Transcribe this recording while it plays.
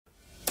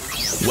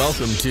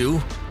Welcome to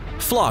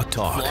Flock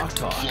Talk,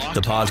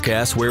 the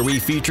podcast where we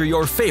feature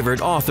your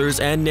favorite authors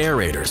and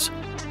narrators.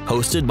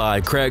 Hosted by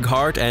Craig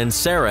Hart and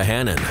Sarah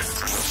Hannon.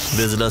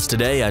 Visit us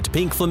today at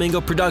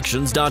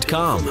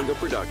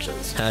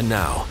pinkflamingoproductions.com. And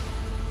now,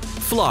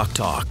 Flock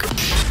Talk.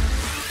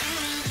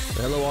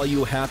 Hello, all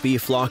you happy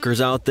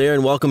flockers out there,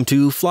 and welcome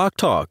to Flock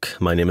Talk.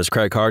 My name is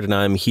Craig Hart, and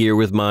I'm here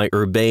with my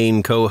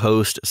urbane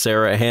co-host,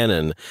 Sarah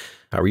Hannon.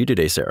 How are you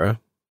today,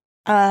 Sarah?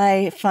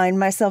 I find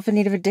myself in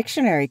need of a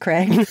dictionary,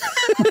 Craig.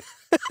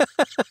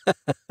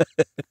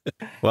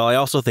 Well, I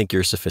also think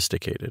you're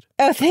sophisticated.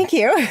 Oh, thank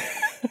you.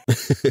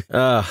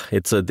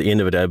 It's at the end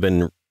of it. I've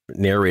been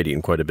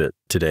narrating quite a bit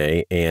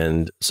today.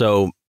 And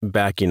so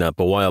backing up,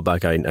 a while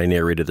back, I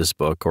narrated this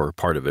book, or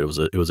part of it.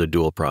 It was a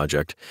dual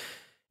project.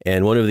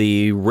 And one of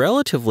the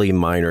relatively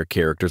minor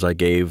characters, I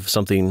gave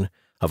something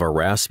of a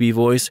raspy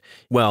voice.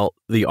 Well,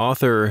 the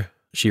author,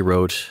 she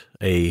wrote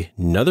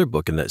another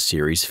book in that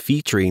series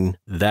featuring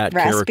that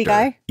raspy character.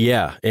 Guy?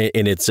 Yeah,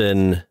 and it's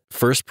in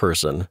first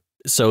person.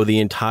 So the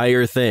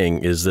entire thing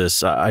is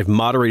this, I've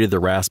moderated the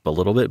rasp a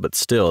little bit, but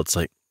still it's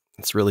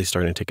really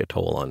starting to take a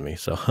toll on me.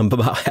 So I'm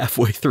about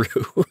halfway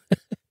through.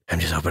 I'm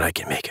just hoping I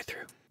can make it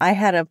through. I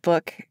had a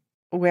book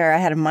where I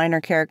had a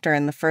minor character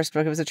in the first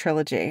book. It was a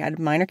trilogy. I had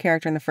a minor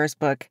character in the first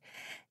book.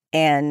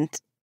 And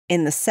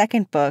in the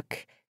second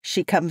book,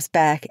 she comes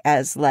back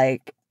as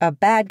like a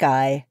bad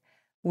guy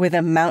with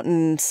a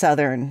mountain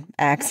southern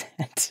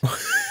accent.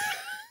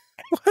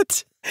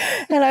 What?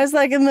 And I was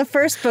like, in the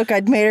first book,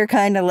 I'd made her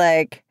kind of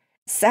like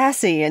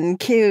sassy and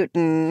cute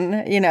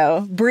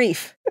and,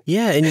 brief.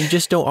 Yeah, and you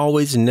just don't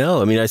always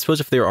know. I mean, I suppose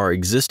if there are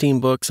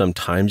existing books,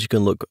 sometimes you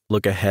can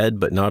look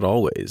ahead, but not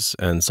always.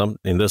 And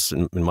in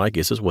my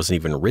case, this wasn't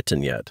even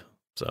written yet.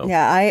 So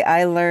yeah,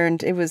 I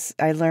learned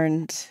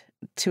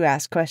to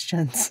ask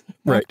questions.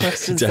 Right.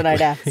 Questions Exactly.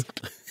 that I'd ask.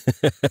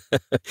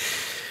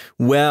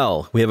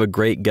 Well, we have a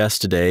great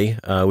guest today.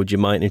 Would you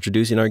mind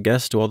introducing our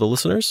guest to all the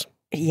listeners?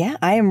 Yeah,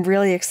 I am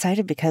really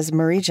excited because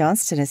Marie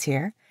Johnston is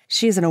here.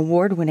 She is an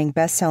award-winning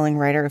best-selling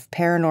writer of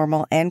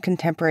paranormal and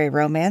contemporary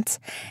romance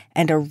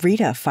and a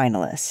Rita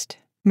finalist.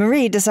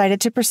 Marie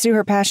decided to pursue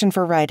her passion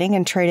for writing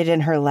and traded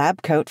in her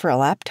lab coat for a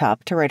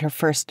laptop to write her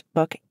first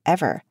book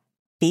ever,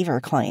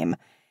 Fever Claim.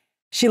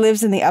 She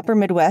lives in the upper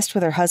Midwest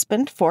with her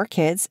husband, 4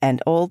 kids,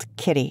 and old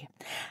Kitty.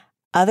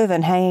 Other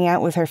than hanging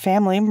out with her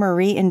family,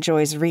 Marie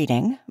enjoys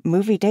reading,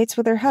 movie dates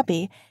with her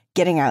hubby,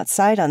 getting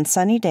outside on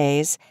sunny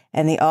days,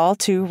 and the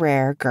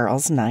all-too-rare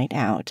girls' night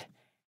out.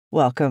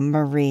 Welcome,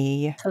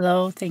 Marie.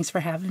 Hello, thanks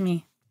for having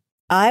me.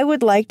 I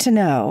would like to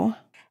know,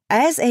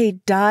 as a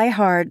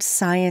die-hard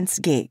science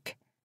geek,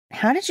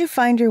 how did you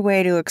find your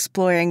way to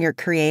exploring your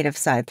creative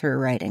side through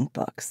writing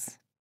books?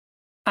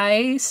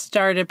 I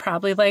started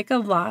probably like a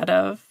lot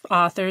of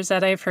authors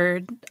that I've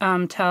heard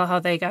tell how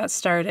they got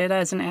started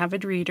as an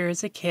avid reader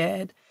as a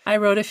kid. I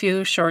wrote a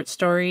few short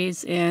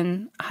stories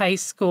in high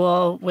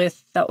school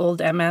with the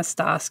old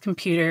MS-DOS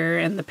computer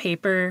and the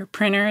paper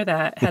printer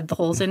that had the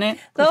holes in it.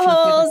 The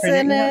holes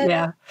in it.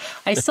 Yeah.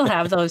 I still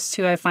have those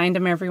too. I find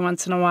them every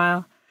once in a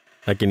while.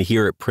 I can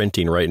hear it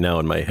printing right now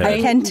in my head.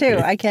 I can too.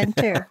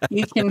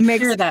 You can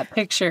hear that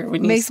picture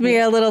when you makes see me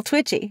it. a little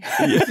twitchy.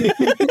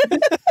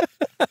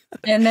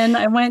 And then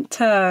I went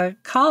to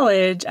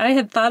college. I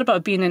had thought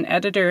about being an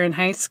editor in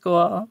high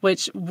school,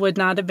 which would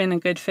not have been a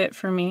good fit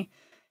for me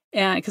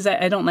because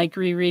I don't like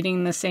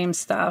rereading the same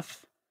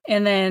stuff.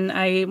 And then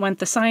I went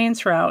the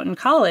science route in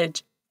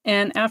college.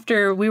 And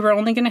after we were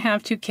only going to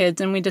have 2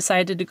 kids, and we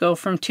decided to go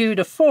from 2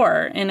 to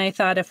 4. And I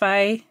thought, if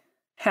I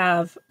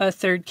have a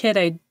third kid,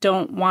 I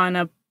don't want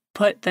to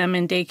put them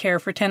in daycare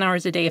for 10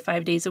 hours a day,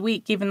 5 days a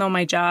week, even though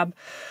my job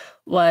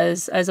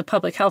was as a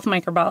public health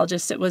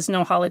microbiologist. It was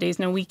no holidays,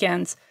 no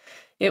weekends.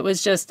 It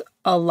was just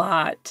a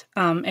lot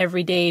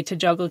every day to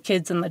juggle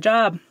kids and the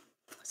job.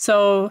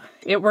 So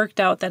it worked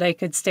out that I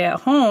could stay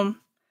at home.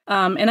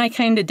 And I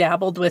kind of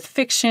dabbled with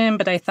fiction,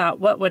 but I thought,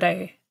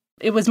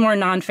 it was more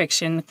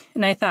nonfiction.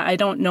 And I thought, I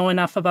don't know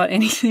enough about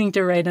anything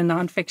to write a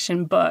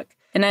nonfiction book.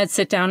 And I'd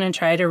sit down and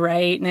try to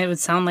write, and it would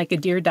sound like a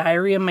Dear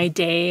Diary of my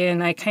day.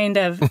 And I kind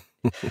of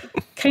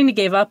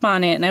gave up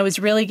on it. And I was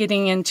really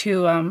getting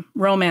into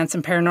romance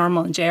and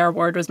paranormal, and J.R.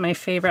 Ward was my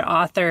favorite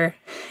author.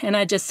 And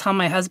I just tell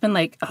my husband,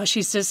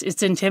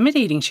 it's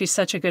intimidating. She's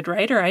such a good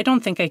writer. I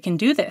don't think I can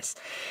do this.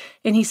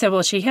 And he said,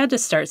 well, she had to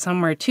start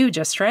somewhere too,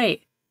 just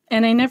right.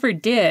 And I never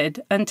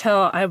did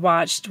until I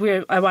watched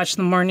the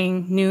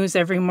morning news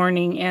every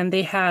morning, and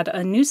they had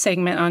a news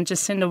segment on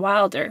Jacinda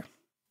Wilder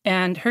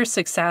and her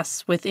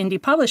success with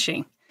indie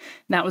publishing.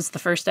 And that was the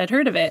first I'd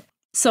heard of it.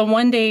 So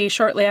one day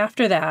shortly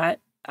after that,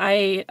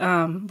 I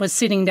was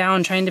sitting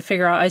down trying to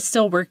figure out, I was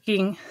still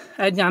working.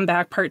 I'd gone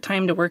back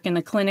part-time to work in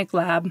a clinic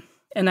lab,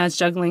 and I was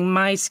juggling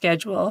my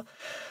schedule.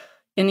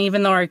 And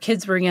even though our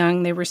kids were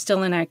young, they were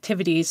still in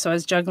activities, so I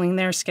was juggling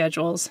their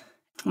schedules.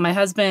 My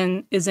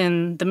husband is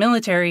in the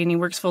military, and he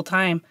works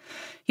full-time.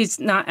 He's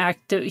not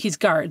active, he's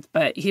guard,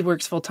 but he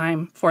works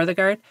full-time for the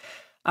guard,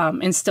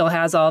 and still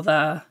has all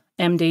the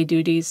M-Day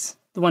duties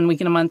the 1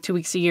 week in a month, 2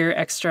 weeks a year,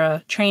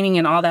 extra training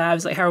and all that. I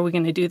was like, how are we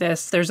going to do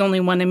this? There's only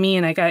one of me,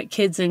 and I got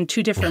kids in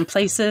 2 different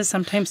places,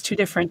 sometimes 2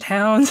 different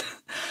towns.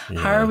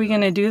 How are we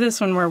going to do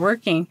this when we're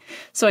working?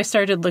 So I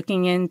started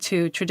looking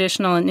into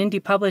traditional and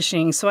indie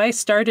publishing. So I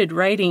started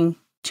writing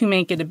to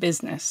make it a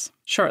business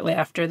shortly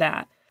after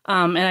that.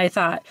 And I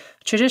thought,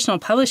 traditional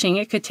publishing,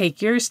 it could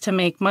take years to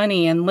make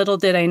money. And little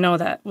did I know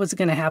that was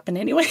going to happen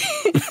anyway.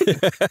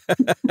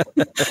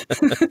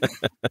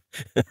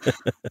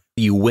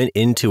 You went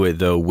into it,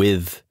 though,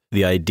 with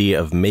the idea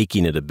of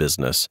making it a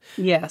business.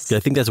 Yes. I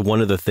think that's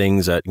one of the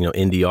things that,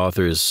 indie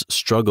authors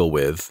struggle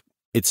with.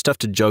 It's tough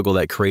to juggle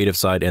that creative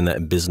side and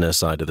that business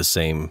side at the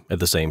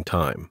same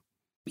time.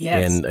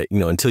 Yes. And,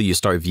 until you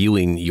start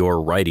viewing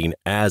your writing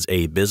as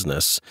a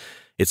business,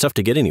 it's tough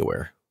to get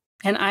anywhere.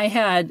 And I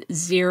had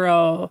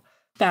zero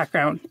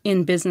background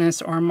in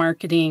business or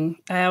marketing.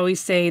 I always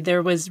say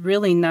there was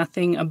really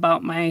nothing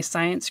about my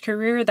science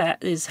career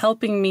that is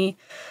helping me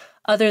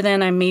other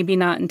than I'm maybe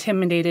not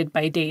intimidated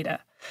by data.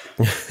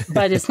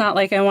 But it's not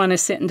like I want to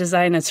sit and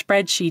design a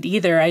spreadsheet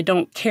either. I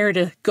don't care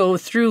to go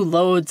through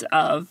loads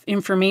of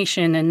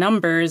information and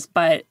numbers,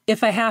 but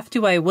if I have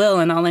to, I will,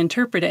 and I'll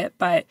interpret it.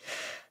 But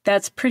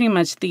that's pretty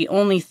much the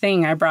only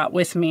thing I brought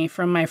with me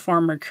from my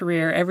former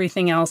career.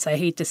 Everything else, I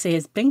hate to say,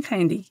 has been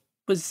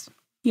was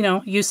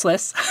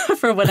useless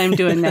for what I'm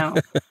doing now.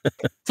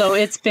 So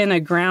it's been a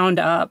ground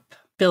up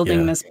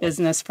building this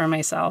business for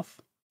myself.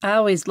 I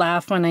always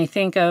laugh when I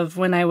think of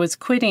when I was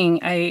quitting.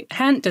 I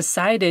hadn't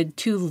decided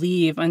to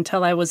leave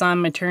until I was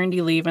on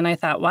maternity leave. And I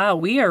thought, wow,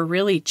 we are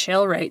really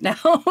chill right now.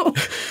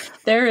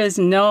 There is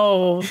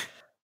no,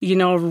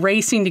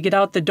 racing to get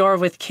out the door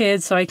with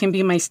kids so I can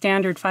be my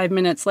standard 5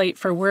 minutes late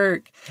for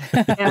work.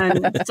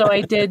 And so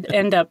I did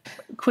end up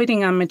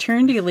quitting on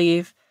maternity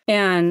leave.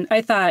 And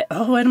I thought,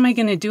 what am I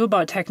going to do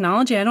about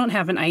technology? I don't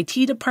have an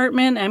IT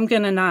department. I'm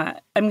going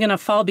to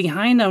fall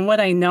behind on what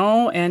I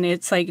know. And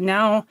it's like,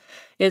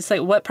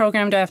 what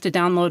program do I have to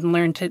download and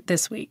learn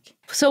this week?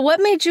 So what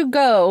made you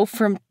go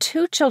from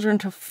 2 children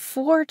to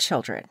 4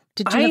 children?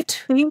 Did you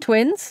have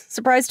twins?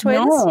 Surprise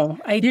twins? No.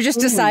 You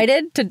just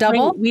decided to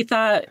double? We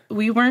thought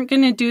we weren't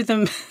going to do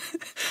them,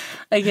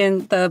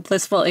 again, the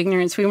blissful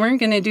ignorance. We weren't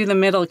going to do the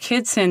middle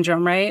kid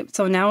syndrome, right?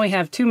 So now we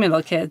have 2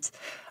 middle kids.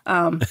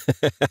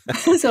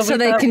 So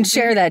they can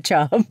share that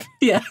job.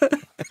 Yeah.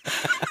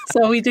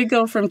 So we did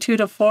go from 2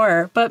 to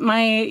 4. But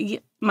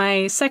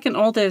my second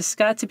oldest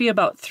got to be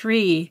about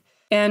 3.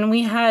 And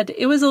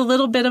it was a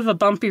little bit of a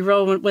bumpy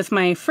road with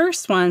my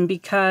first one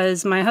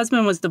because my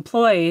husband was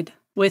deployed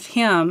with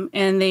him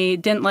and they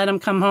didn't let him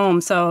come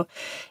home. So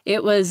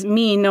it was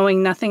me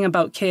knowing nothing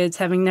about kids,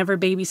 having never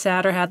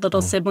babysat or had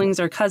little siblings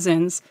or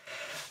cousins,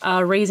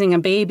 raising a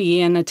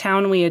baby in a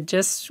town we had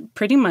just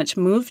pretty much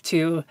moved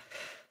to.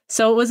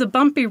 So it was a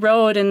bumpy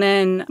road. And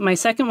then my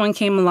second one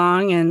came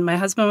along and my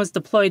husband was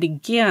deployed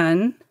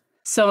again.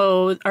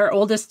 So our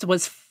oldest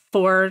was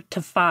 4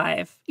 to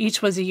 5.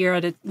 Each was a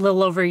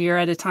little over a year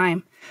at a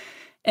time.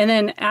 And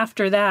then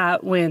after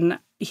that, when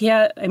he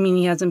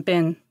hasn't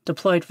been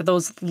deployed for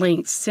those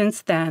lengths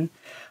since then.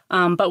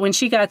 But when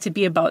she got to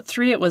be about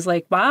 3, it was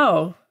like,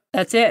 wow,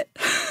 that's it.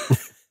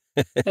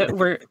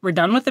 We're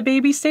done with the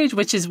baby stage,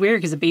 which is weird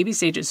because the baby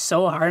stage is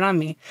so hard on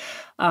me.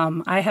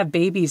 I have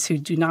babies who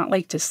do not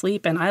like to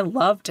sleep, and I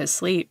love to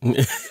sleep.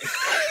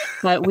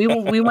 But we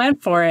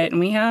went for it, and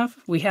we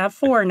have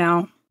 4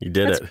 now. You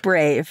did it. That's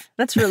brave.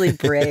 That's really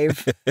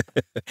brave.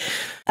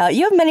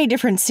 You have many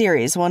different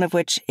series, one of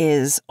which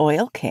is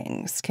Oil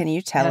Kings. Can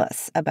you tell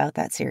us about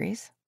that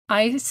series?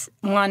 I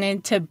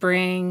wanted to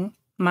bring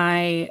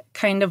my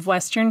kind of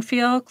Western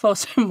feel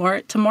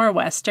closer to more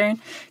Western,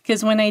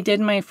 because when I did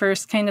my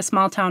first kind of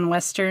small town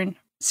Western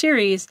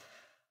series,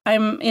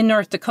 I'm in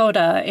North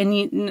Dakota,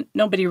 and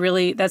nobody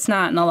really, that's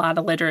not in a lot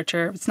of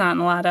literature. It's not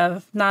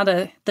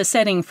in the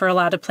setting for a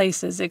lot of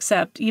places,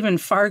 except even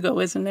Fargo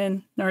isn't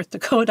in North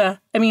Dakota.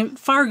 I mean,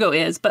 Fargo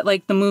is, but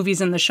like the movies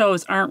and the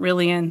shows aren't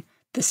really in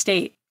the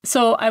state.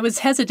 So I was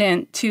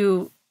hesitant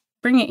to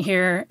bring it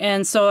here.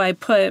 And so I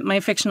put my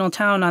fictional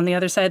town on the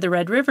other side of the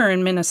Red River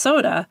in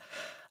Minnesota.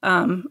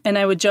 And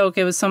I would joke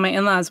it was so my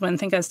in-laws wouldn't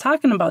think I was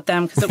talking about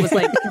them because it was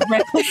like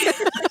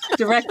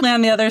directly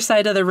on the other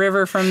side of the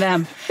river from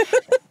them.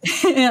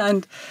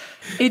 And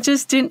it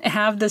just didn't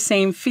have the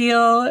same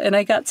feel. And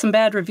I got some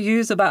bad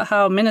reviews about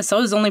how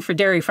Minnesota's only for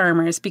dairy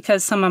farmers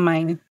because some of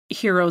my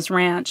heroes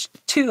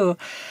ranched too.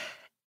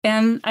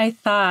 And I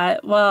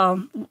thought,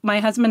 well,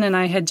 my husband and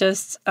I had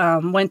just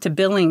went to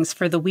Billings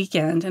for the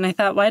weekend. And I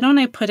thought, why don't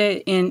I put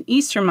it in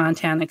eastern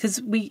Montana?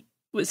 Because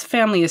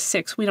family is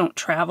 6. We don't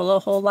travel a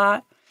whole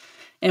lot.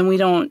 And we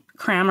don't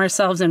cram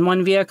ourselves in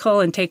one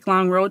vehicle and take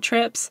long road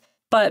trips.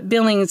 But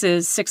Billings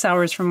is 6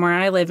 hours from where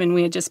I live, and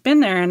we had just been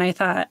there. And I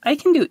thought, I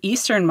can do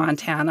eastern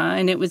Montana,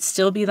 and it would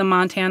still be the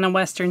Montana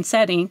Western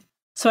setting.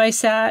 So I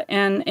sat,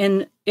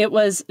 and it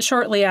was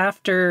shortly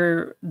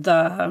after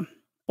the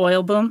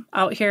oil boom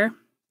out here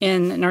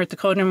in North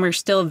Dakota, and we're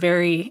still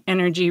very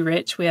energy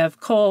rich. We have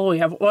coal, we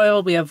have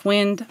oil, we have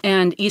wind,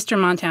 and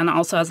eastern Montana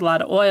also has a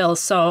lot of oil.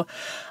 So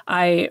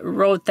I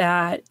wrote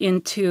that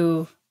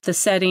into the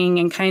setting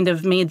and kind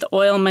of made the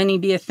oil money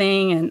be a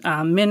thing.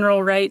 And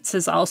mineral rights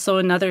is also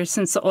another,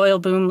 since the oil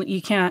boom,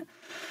 you can't,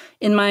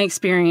 in my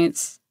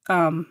experience,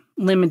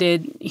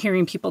 limited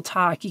hearing people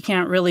talk, you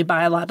can't really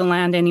buy a lot of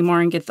land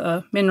anymore and get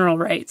the mineral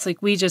rights.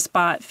 Like we just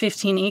bought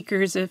 15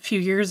 acres a few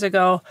years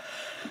ago,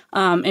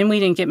 and we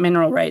didn't get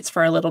mineral rights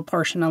for our little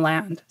portion of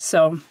land.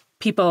 So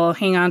people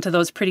hang on to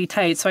those pretty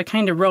tight. So I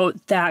kind of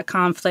wrote that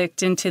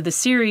conflict into the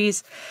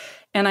series,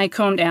 and I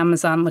combed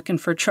Amazon looking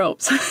for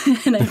tropes.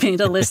 And I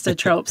made a list of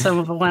tropes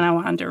of what I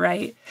wanted to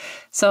write.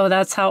 So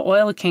that's how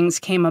Oil Kings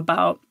came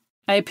about.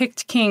 I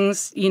picked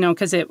Kings,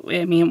 because it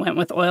went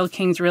with Oil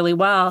Kings really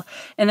well.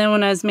 And then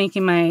when I was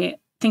thinking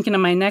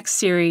of my next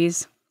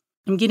series,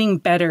 I'm getting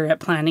better at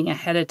planning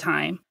ahead of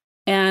time.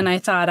 And I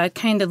thought I'd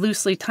kind of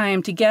loosely tie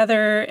them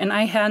together, and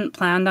I hadn't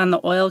planned on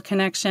the oil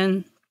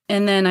connection.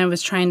 And then I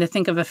was trying to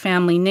think of a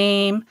family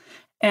name,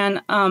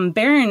 and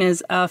Barron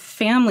is a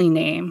family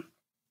name.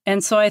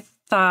 And so I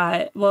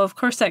thought, well, of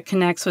course that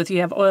connects with,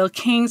 you have Oil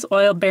Kings,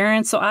 Oil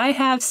Barons. So I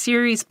have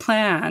series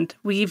planned.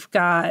 We've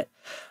got,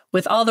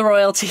 with all the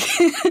royalty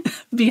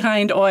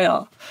behind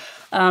oil.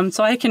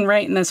 So I can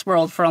write in this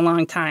world for a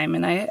long time,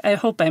 and I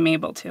hope I'm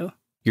able to.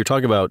 You're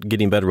talking about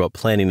getting better about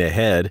planning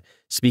ahead.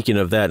 Speaking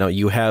of that, now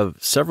you have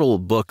several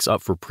books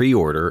up for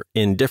pre-order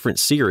in different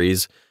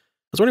series.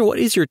 I was wondering, what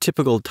is your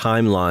typical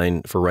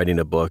timeline for writing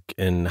a book,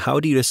 and how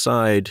do you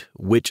decide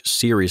which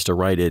series to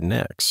write in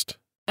next?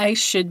 I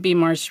should be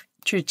more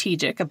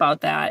strategic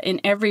about that.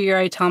 And every year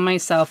I tell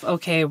myself,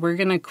 okay, we're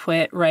going to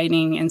quit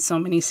writing in so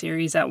many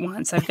series at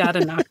once. I've got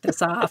to knock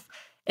this off.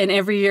 And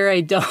every year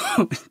I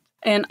don't.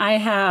 And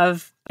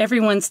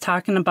everyone's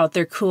talking about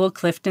their cool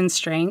Clifton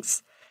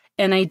strengths.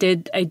 And I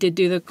did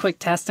do the quick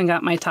test and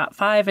got my top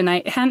 5, and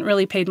I hadn't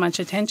really paid much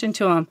attention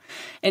to them.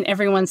 And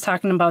everyone's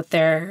talking about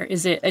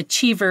is it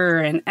achiever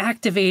and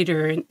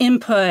activator and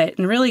input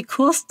and really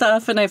cool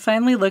stuff. And I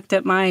finally looked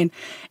at mine,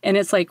 and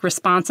it's like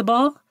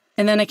responsible.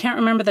 And then I can't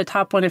remember the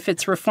top one if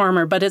it's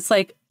reformer, but it's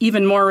like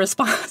even more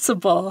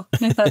responsible.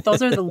 And I thought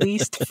those are the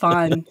least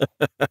fun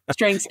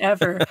strengths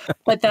ever.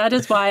 But that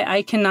is why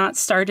I cannot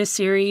start a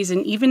series.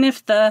 And even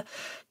if the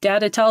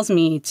data tells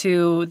me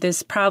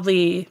this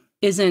probably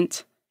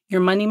isn't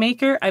your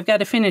moneymaker, I've got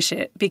to finish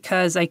it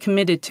because I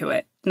committed to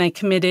it. And I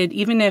committed,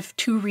 even if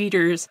 2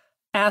 readers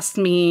asked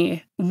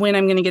me when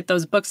I'm going to get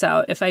those books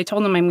out, if I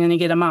told them I'm going to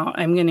get them out,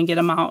 I'm going to get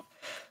them out.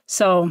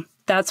 So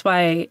that's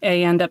why I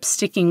end up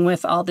sticking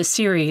with all the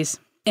series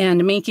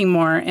and making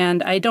more.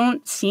 And I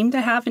don't seem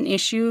to have an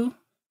issue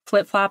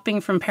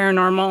flip-flopping from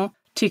paranormal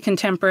to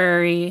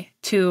contemporary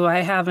to, I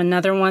have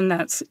another one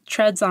that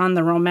treads on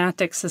the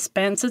romantic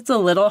suspense. It's a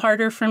little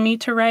harder for me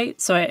to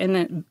write, and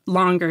it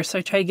longer, so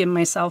I try to give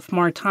myself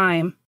more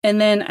time.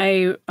 And then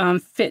I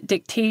fit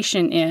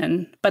dictation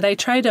in, but I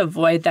try to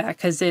avoid that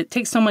because it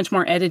takes so much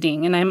more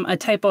editing, and I'm a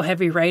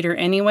typo-heavy writer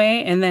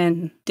anyway, and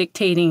then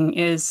dictating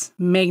is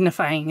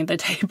magnifying the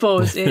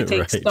typos. It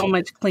takes so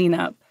much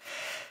cleanup.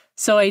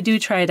 So I do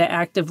try to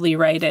actively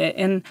write it,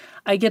 and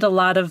I get a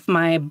lot of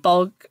my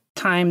bulk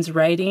times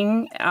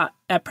writing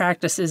at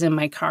practices in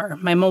my car,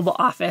 my mobile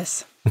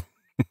office.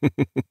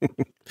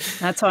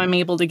 That's how I'm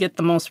able to get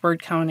the most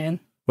word count in.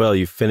 Well,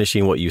 you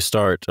finishing what you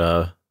start.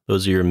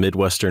 Those are your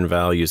Midwestern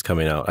values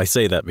coming out. I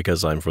say that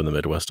because I'm from the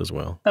Midwest as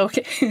well.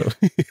 Okay.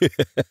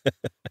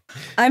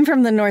 I'm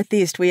from the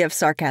Northeast. We have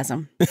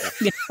sarcasm.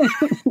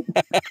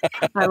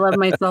 I love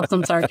myself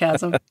some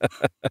sarcasm.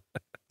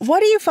 What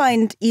do you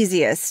find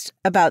easiest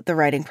about the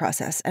writing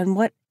process, and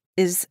what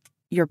is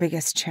your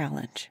biggest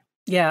challenge?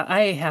 Yeah,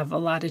 I have a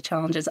lot of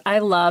challenges.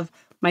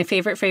 My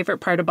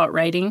favorite part about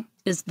writing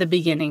is the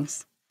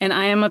beginnings. And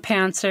I am a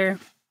pantser.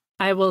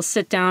 I will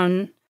sit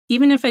down,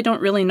 even if I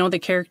don't really know the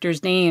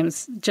characters'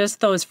 names,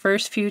 just those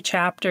first few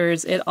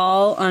chapters, it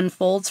all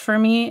unfolds for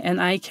me, and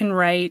I can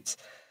write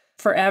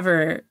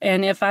forever.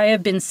 And if I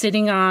have been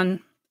sitting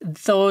on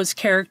those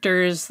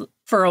characters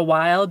for a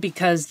while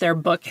because their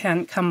book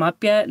hadn't come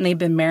up yet and they've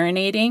been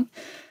marinating,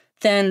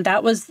 then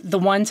that was the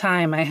one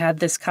time I had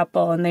this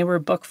couple, and they were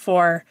book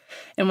 4.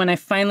 And when I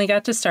finally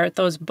got to start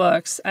those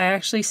books, I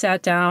actually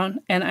sat down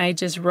and I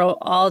just wrote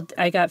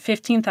I got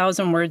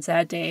 15,000 words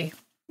that day.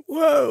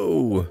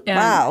 Whoa. And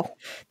wow.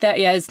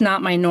 It's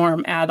not my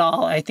norm at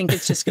all. I think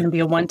it's just going to be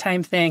a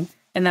one-time thing,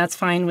 and that's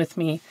fine with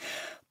me.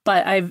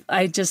 But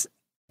I just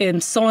am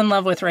so in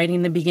love with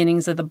writing the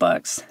beginnings of the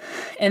books.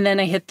 And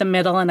then I hit the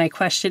middle and I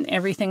question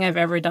everything I've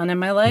ever done in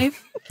my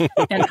life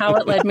and how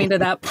it led me to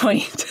that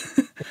point.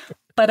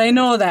 But I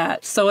know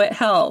that, so it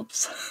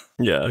helps.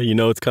 Yeah,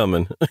 it's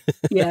coming.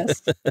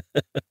 Yes.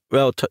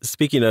 Well,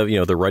 speaking of,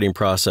 the writing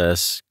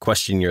process,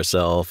 questioning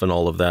yourself and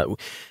all of that,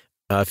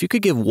 if you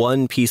could give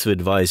one piece of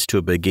advice to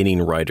a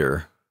beginning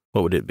writer,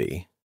 what would it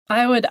be?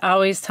 I would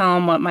always tell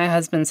him what my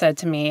husband said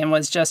to me and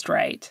was just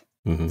right.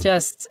 Mm-hmm.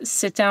 Just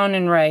sit down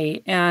and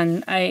write.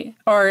 And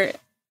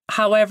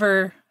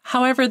however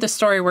the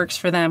story works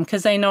for them,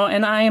 because I know,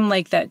 and I am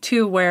like that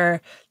too,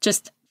 where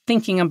just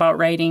thinking about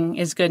writing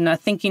is good enough,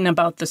 thinking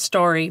about the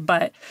story,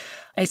 but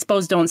I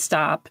suppose don't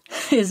stop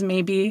is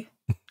maybe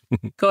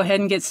go ahead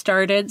and get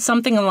started.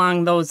 Something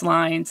along those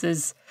lines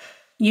is,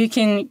 you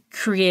can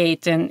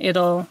create and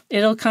it'll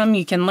come.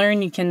 You can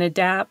learn, you can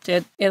adapt.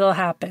 It'll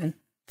happen.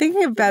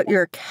 Thinking about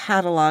your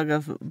catalog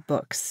of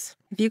books,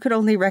 if you could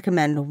only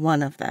recommend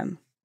one of them,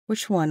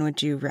 which one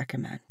would you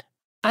recommend?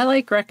 I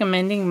like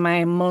recommending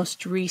my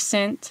most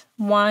recent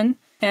one,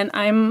 and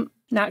I'm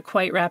not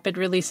quite rapid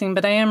releasing,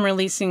 but I am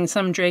releasing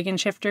some Dragon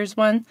Shifters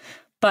one.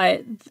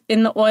 But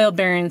in the Oil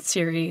Baron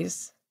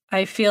series,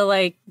 I feel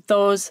like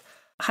those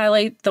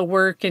highlight the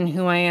work and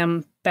who I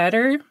am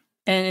better,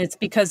 and it's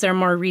because they're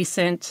more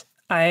recent.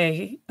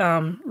 I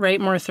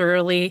write more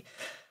thoroughly.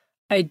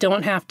 I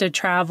don't have to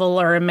travel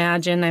or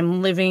imagine.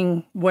 I'm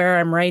living where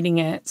I'm writing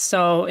it.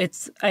 So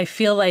I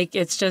feel like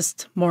it's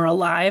just more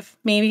alive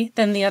maybe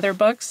than the other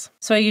books.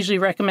 So I usually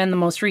recommend the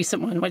most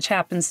recent one, which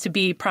happens to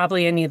be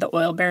probably any of the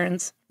Oil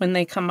Barons when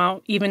they come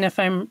out, even if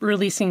I'm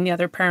releasing the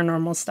other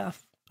paranormal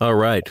stuff. All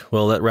right.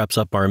 Well, that wraps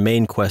up our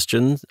main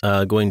questions,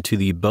 going to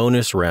the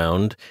bonus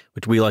round,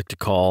 which we like to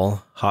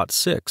call Hot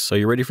Six. Are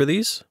you ready for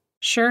these?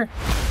 Sure.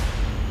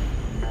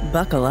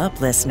 Buckle up,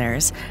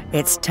 listeners.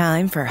 It's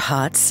time for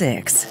Hot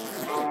Six.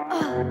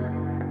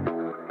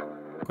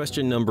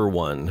 Question number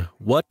 1.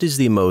 What is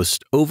the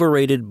most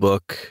overrated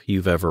book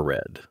you've ever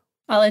read?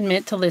 I'll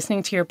admit to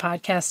listening to your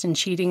podcast and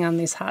cheating on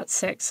these Hot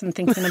Six and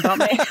thinking about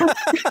my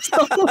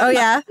Oh,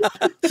 yeah?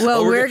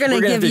 Well, we're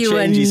going to give you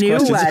a new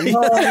one.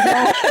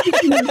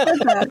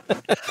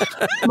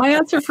 My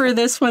answer for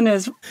this one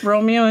is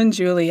Romeo and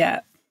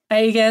Juliet.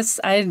 I guess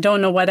I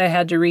don't know what I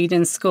had to read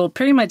in school.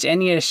 Pretty much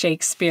any of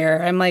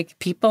Shakespeare. I'm like,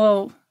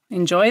 people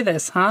enjoy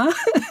this, huh?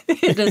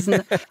 It is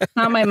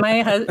not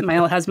my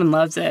husband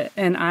loves it,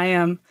 and I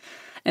am.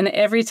 And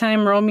every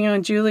time Romeo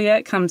and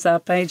Juliet comes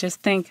up, I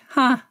just think,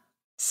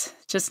 it's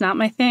just not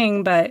my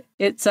thing. But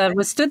it's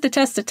withstood the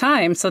test of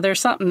time, so there's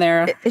something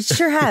there. It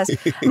sure has.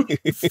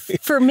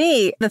 For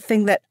me, the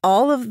thing that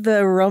all of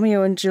the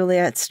Romeo and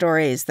Juliet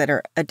stories that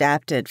are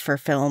adapted for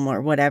film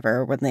or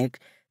whatever, when they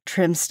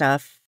trim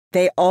stuff,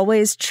 they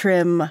always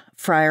trim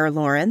Friar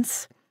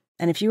Lawrence.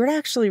 And if you were to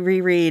actually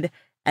reread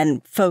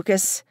and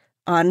focus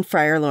on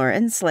Friar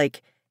Lawrence,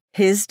 like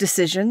his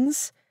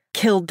decisions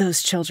killed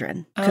those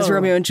children because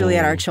Romeo and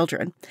Juliet are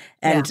children.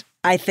 And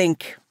I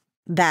think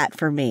that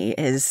for me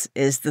is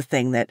the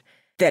thing that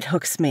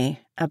hooks me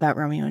about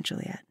Romeo and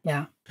Juliet.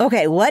 Yeah.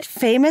 Okay. What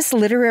famous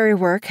literary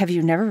work have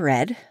you never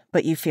read,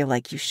 but you feel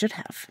like you should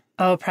have?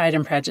 Oh, Pride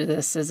and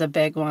Prejudice is a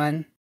big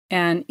one.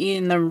 And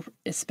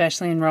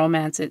especially in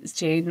romance, it's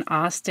Jane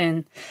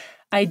Austen.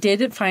 I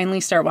did finally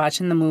start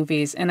watching the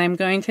movies, and I'm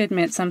going to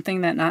admit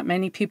something that not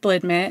many people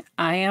admit.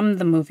 I am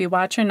the movie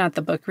watcher, not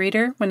the book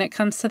reader when it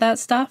comes to that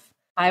stuff.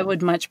 I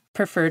would much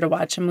prefer to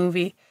watch a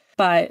movie.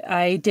 But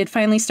I did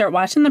finally start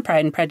watching the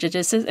Pride and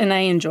Prejudices, and I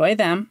enjoy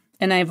them.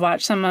 And I've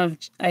watched some of,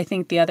 I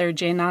think, the other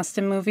Jane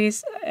Austen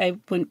movies. I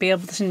wouldn't be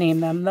able to name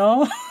them,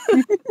 though.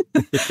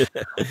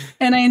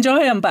 And I enjoy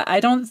them, but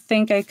I don't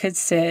think I could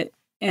sit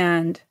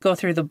and go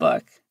through the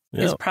book.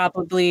 It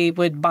probably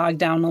would bog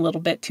down a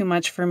little bit too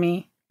much for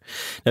me.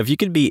 Now, if you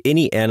could be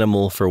any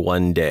animal for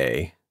one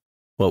day,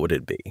 what would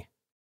it be?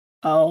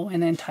 Oh,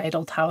 an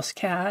entitled house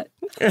cat.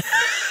 With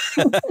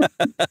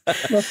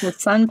a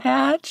sun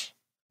patch.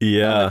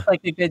 Yeah. That's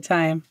like a good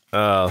time.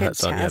 Oh,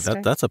 that's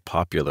a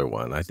popular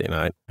one. I think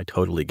I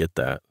totally get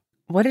that.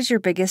 What is your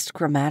biggest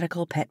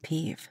grammatical pet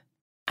peeve?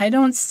 I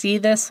don't see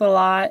this a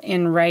lot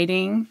in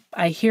writing.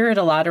 I hear it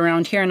a lot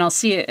around here, and I'll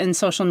see it in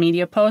social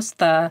media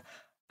posts.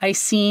 I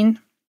seen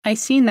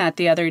that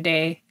the other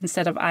day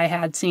instead of I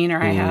had seen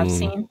or I have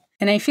seen.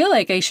 And I feel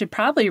like I should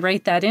probably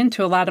write that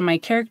into a lot of my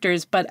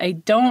characters, but I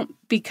don't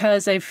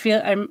because I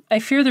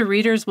fear the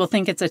readers will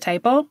think it's a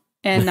typo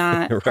and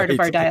not Right. part of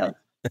our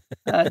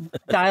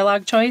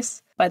dialogue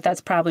choice. But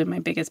that's probably my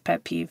biggest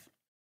pet peeve.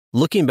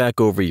 Looking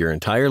back over your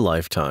entire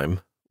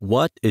lifetime,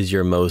 what is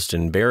your most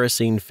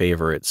embarrassing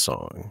favorite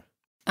song?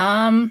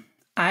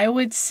 I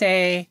would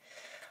say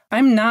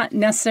I'm not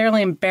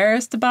necessarily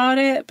embarrassed about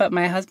it, but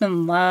my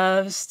husband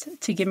loves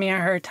to give me a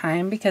hard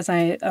time because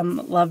I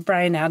love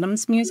Bryan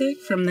Adams music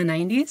from the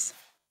 90s.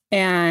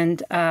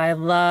 And I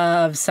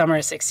love Summer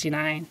of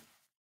 '69.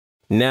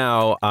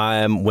 Now,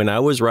 when I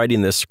was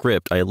writing this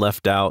script, I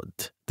left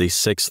out the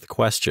 6th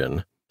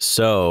question.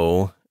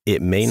 So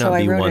it may not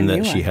be one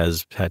that she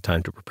has had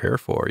time to prepare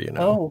for, you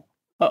know. Oh,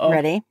 uh-oh.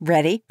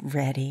 Ready.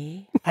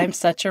 I'm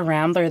such a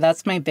rambler.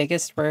 That's my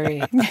biggest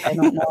worry. I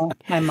don't know.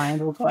 My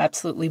mind will go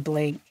absolutely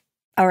blank.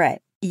 All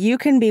right. You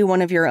can be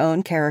one of your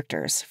own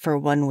characters for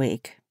 1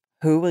 week.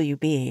 Who will you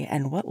be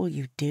and what will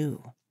you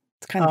do?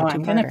 It's kind of a two-parter.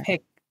 I'm going to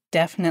pick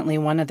definitely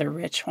one of the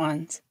rich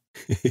ones.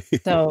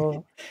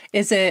 So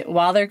is it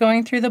while they're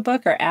going through the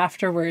book or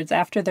afterwards,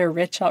 after they're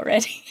rich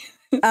already?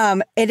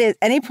 It is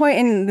any point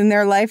in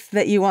their life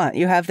that you want.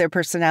 You have their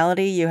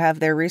personality, you have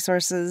their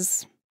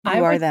resources.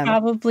 You are them. I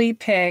would probably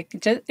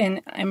pick,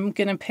 and I'm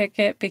going to pick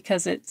it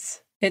because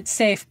it's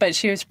safe, but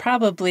she was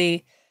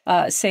probably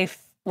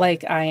safe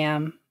like I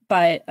am.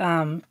 But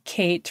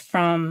Kate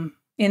from,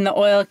 in the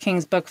Oil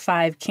Kings book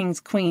 5, King's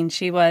Queen,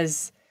 she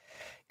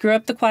grew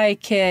up the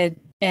quiet kid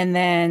and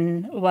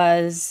then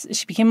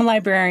she became a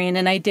librarian.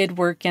 And I did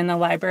work in a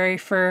library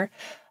for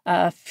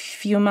a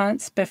few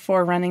months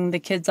before running the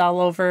kids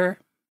all over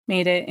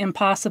made it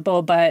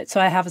impossible. But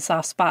so I have a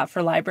soft spot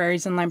for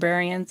libraries and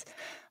librarians.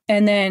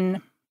 And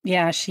then,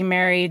 yeah, she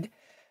married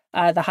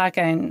the hot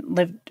guy and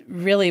lived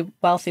really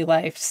wealthy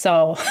life.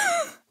 So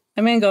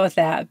I'm going to go with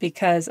that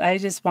because I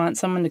just want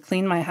someone to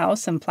clean my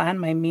house and plan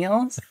my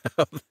meals.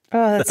 Oh,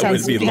 that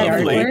sounds would be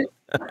lovely.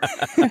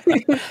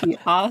 It would be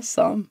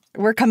awesome.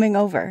 We're coming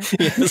over.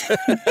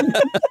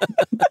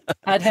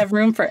 I'd have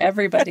room for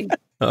everybody.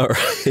 All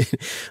right.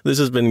 This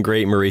has been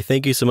great, Marie.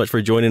 Thank you so much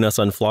for joining us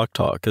on Flock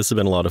Talk. This has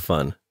been a lot of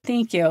fun.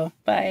 Thank you.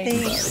 Bye.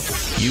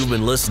 You've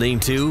been listening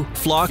to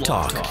Flock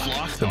Talk,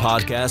 the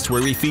podcast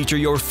where we feature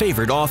your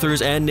favorite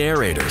authors and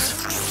narrators.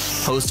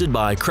 Hosted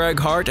by Craig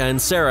Hart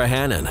and Sarah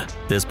Hannon.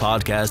 This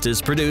podcast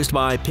is produced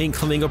by Pink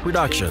Flamingo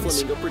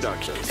Productions.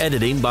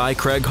 Editing by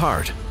Craig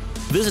Hart.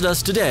 Visit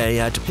us today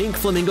at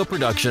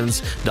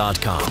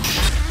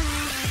pinkflamingoproductions.com.